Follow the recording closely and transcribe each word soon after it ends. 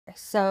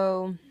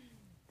So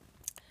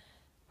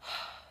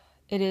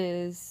it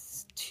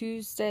is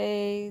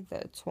Tuesday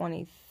the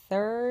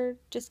 23rd.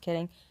 Just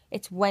kidding.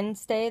 It's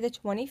Wednesday the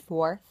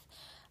 24th.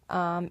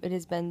 It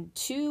has been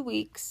 2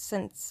 weeks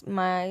since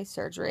my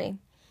surgery,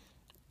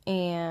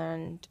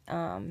 and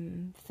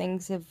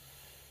things have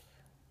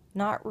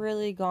not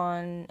really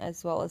gone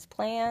as well as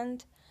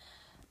planned.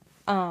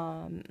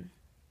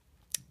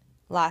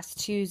 Last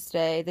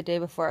Tuesday, the day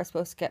before I was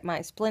supposed to get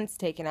my splints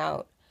taken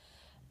out,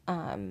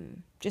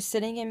 just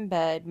sitting in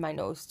bed, my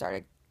nose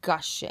started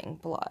gushing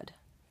blood.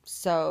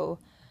 So,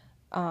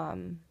 I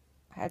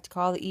had to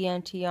call the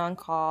ENT on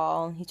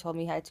call. He told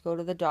me I had to go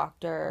to the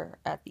doctor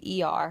at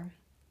the ER.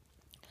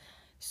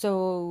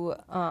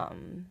 So,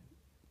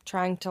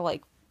 trying to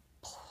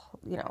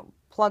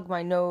plug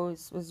my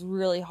nose was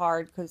really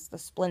hard because the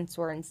splints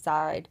were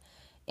inside,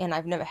 and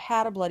I've never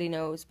had a bloody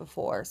nose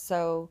before,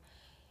 so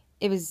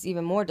it was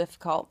even more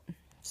difficult.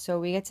 So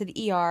we get to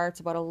the ER, it's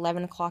about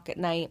 11 o'clock at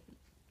night,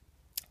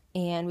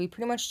 and we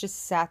pretty much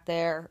just sat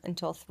there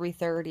until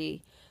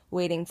 3:30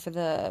 waiting for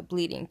the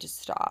bleeding to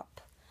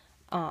stop.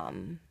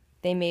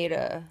 They made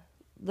a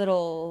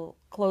little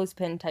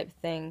clothespin type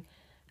thing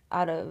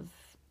out of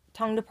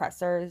tongue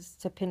depressors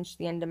to pinch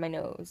the end of my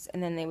nose,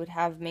 and then they would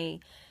have me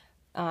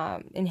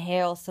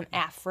inhale some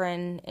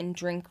Afrin and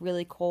drink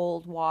really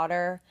cold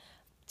water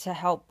to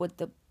help with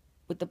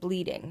the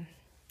bleeding.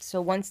 So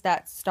once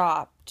that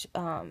stopped,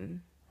 I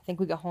think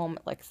we got home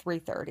at like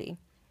 3:30.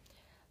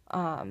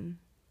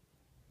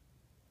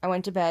 I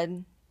went to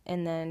bed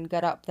and then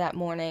got up that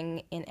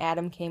morning, and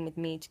Adam came with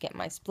me to get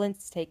my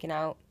splints taken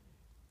out,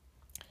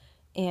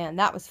 and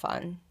that was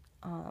fun.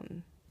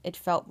 It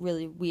felt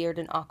really weird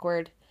and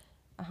awkward.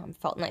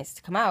 Felt nice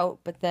to come out,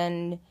 but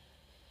then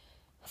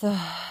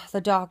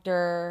the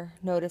doctor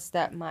noticed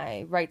that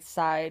my right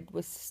side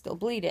was still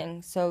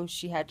bleeding, so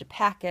she had to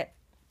pack it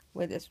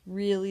with this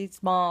really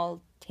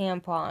small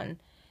tampon,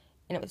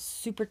 and it was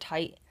super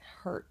tight. It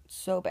hurt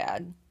so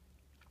bad.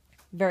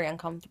 Very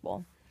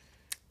uncomfortable.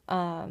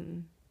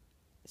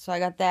 So I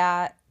got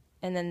that,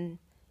 and then,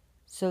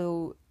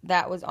 so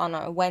that was on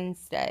a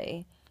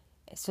Wednesday,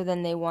 so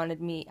then they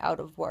wanted me out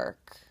of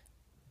work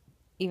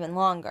even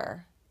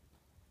longer.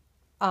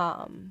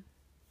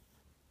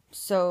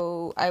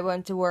 So I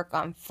went to work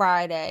on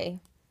Friday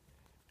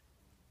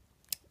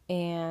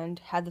and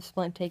had the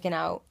splint taken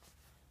out.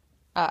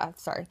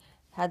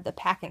 Had the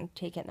packing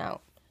taken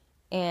out,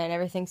 and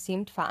everything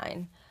seemed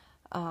fine.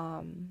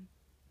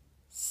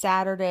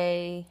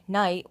 Saturday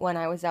night, when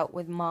I was out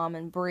with Mom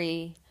and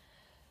Bree,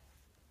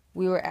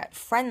 we were at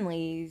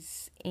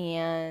Friendly's,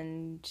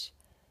 and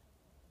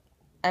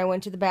I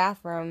went to the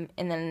bathroom,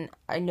 and then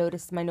I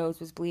noticed my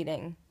nose was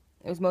bleeding.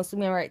 It was mostly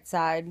my right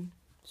side,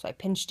 so I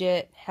pinched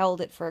it,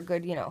 held it for a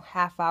good,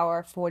 half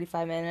hour,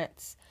 45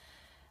 minutes,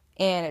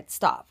 and it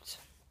stopped.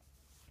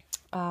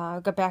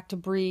 Got back to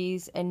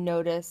Bree's and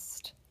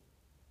noticed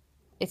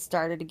it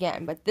started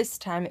again, but this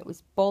time it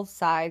was both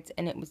sides,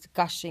 and it was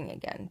gushing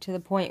again, to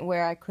the point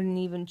where I couldn't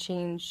even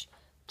change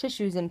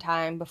tissues in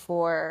time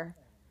before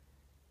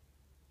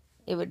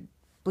it would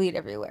bleed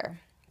everywhere.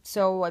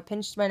 So I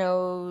pinched my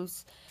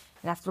nose,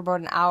 and after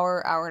about an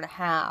hour and a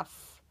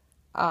half,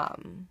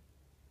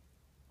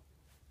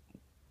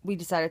 we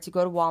decided to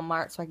go to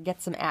Walmart so I could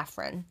get some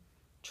Afrin.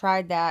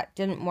 Tried that,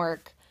 didn't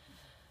work.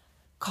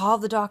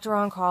 Called the doctor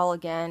on call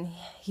again.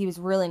 He was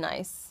really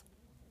nice.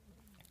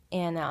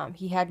 And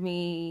he had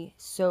me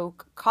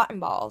soak cotton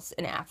balls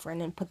in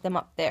Afrin and put them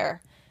up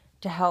there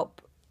to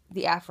help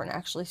the Afrin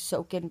actually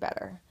soak in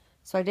better.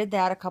 So I did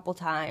that a couple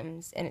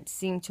times, and it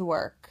seemed to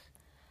work.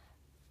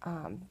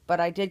 But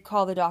I did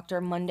call the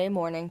doctor Monday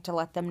morning to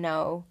let them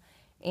know,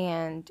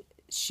 and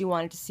she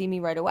wanted to see me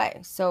right away.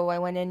 So I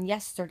went in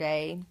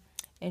yesterday,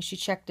 and she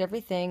checked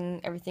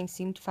everything. Everything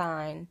seemed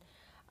fine.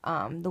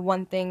 The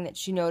one thing that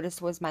she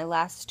noticed was my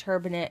last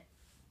turbinate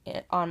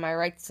on my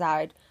right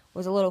side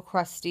was a little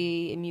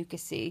crusty and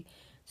mucousy.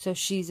 So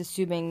she's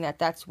assuming that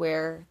that's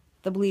where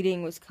the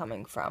bleeding was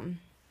coming from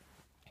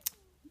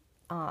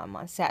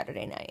on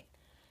Saturday night.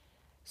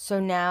 So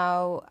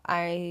now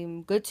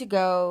I'm good to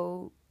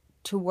go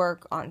to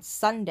work on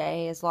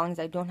Sunday, as long as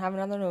I don't have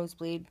another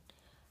nosebleed.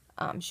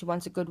 She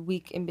wants a good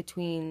week in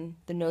between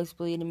the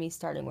nosebleed and me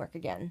starting work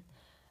again.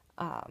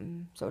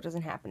 So it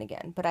doesn't happen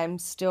again. But I'm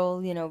still,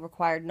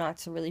 required not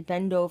to really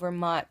bend over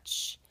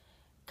much,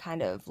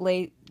 kind of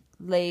lay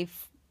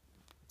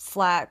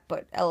flat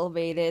but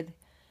elevated.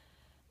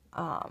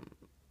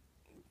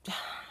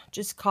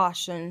 Just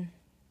caution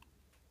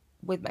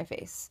with my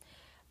face.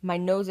 My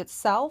nose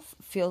itself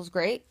feels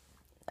great.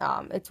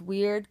 It's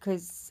weird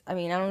because, I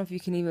don't know if you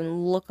can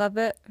even look up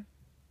it,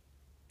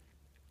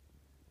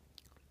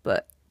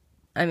 but,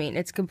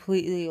 it's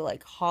completely,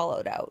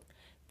 hollowed out.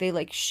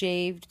 They,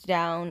 shaved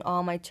down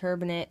all my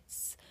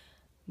turbinates.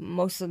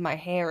 Most of my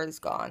hair is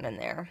gone in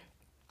there.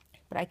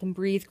 But I can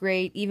breathe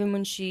great. Even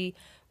when she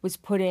was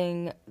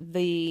putting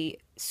the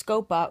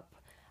scope up,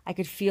 I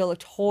could feel a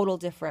total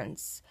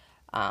difference.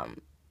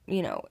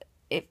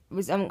 It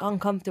was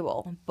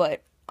uncomfortable,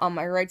 but on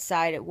my right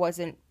side, it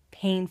wasn't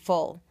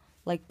painful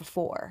like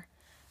before.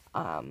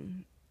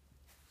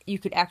 you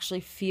could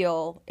actually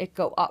feel it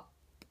go up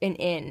and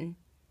in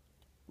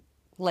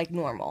like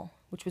normal,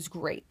 which was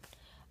great.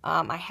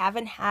 I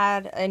haven't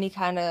had any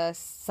kind of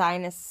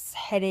sinus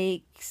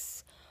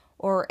headaches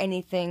or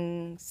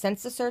anything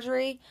since the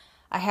surgery.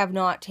 I have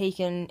not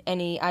taken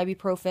any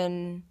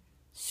ibuprofen,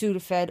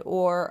 Sudafed,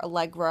 or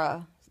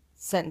Allegra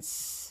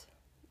since,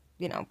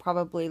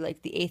 probably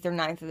like the 8th or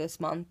 9th of this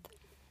month.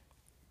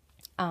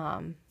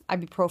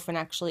 Ibuprofen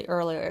actually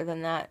earlier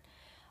than that.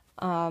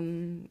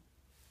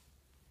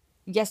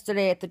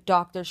 Yesterday at the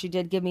doctor, she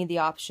did give me the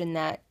option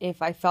that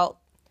if I felt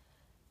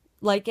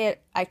like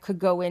it, I could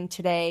go in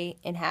today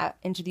and have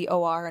into the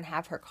OR and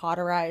have her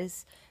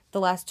cauterize the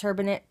last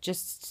turbinate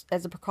just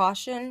as a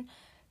precaution.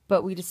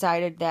 But we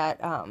decided that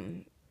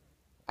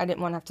I didn't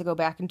want to have to go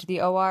back into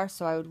the OR,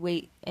 so I would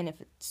wait. And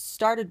if it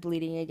started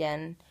bleeding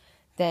again,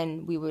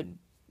 then we would,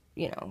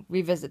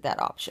 revisit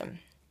that option.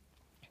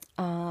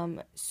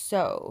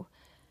 So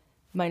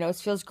my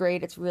nose feels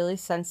great. It's really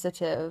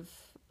sensitive.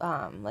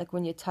 Like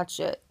when you touch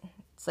it,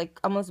 it's like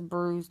almost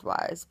bruised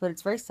wise, but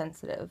it's very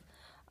sensitive.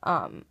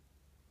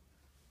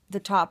 The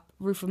top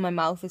roof of my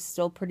mouth is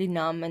still pretty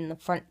numb, and the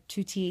front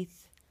 2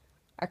 teeth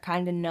are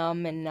kind of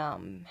numb and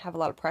have a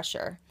lot of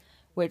pressure,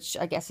 which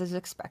I guess is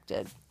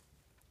expected.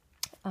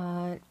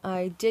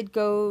 I did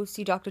go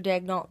see Dr.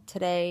 Dagnall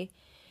today,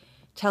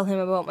 tell him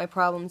about my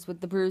problems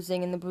with the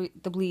bruising and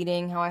the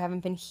bleeding, how I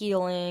haven't been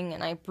healing,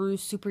 and I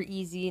bruise super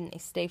easy and they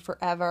stay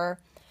forever.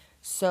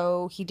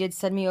 So he did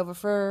send me over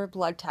for a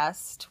blood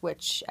test,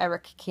 which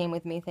Eric came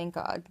with me, thank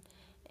God,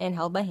 and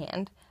held my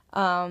hand.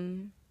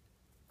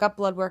 Got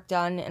blood work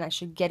done, and I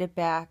should get it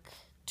back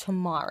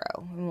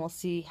tomorrow, and we'll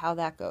see how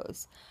that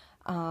goes.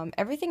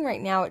 Everything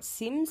right now, it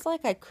seems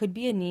like I could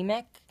be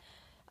anemic.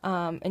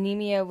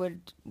 Anemia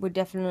would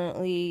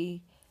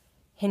definitely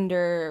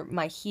hinder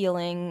my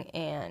healing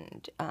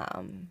and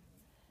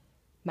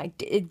my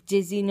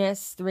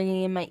dizziness, the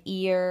ringing in my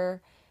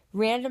ear,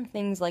 random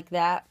things like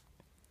that.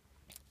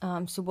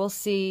 So we'll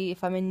see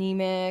if I'm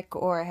anemic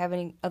or I have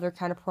any other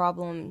kind of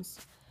problems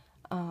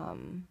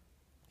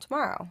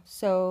tomorrow.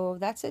 So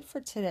that's it for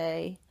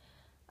today.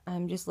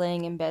 I'm just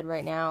laying in bed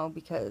right now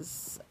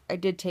because I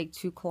did take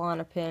 2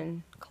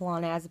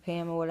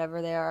 clonazepam or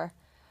whatever they are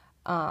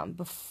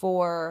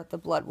before the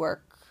blood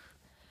work,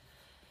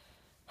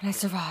 and I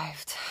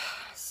survived.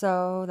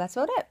 So that's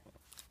about it.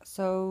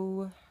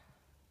 So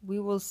we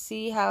will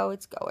see how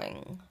it's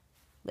going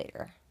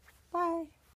later.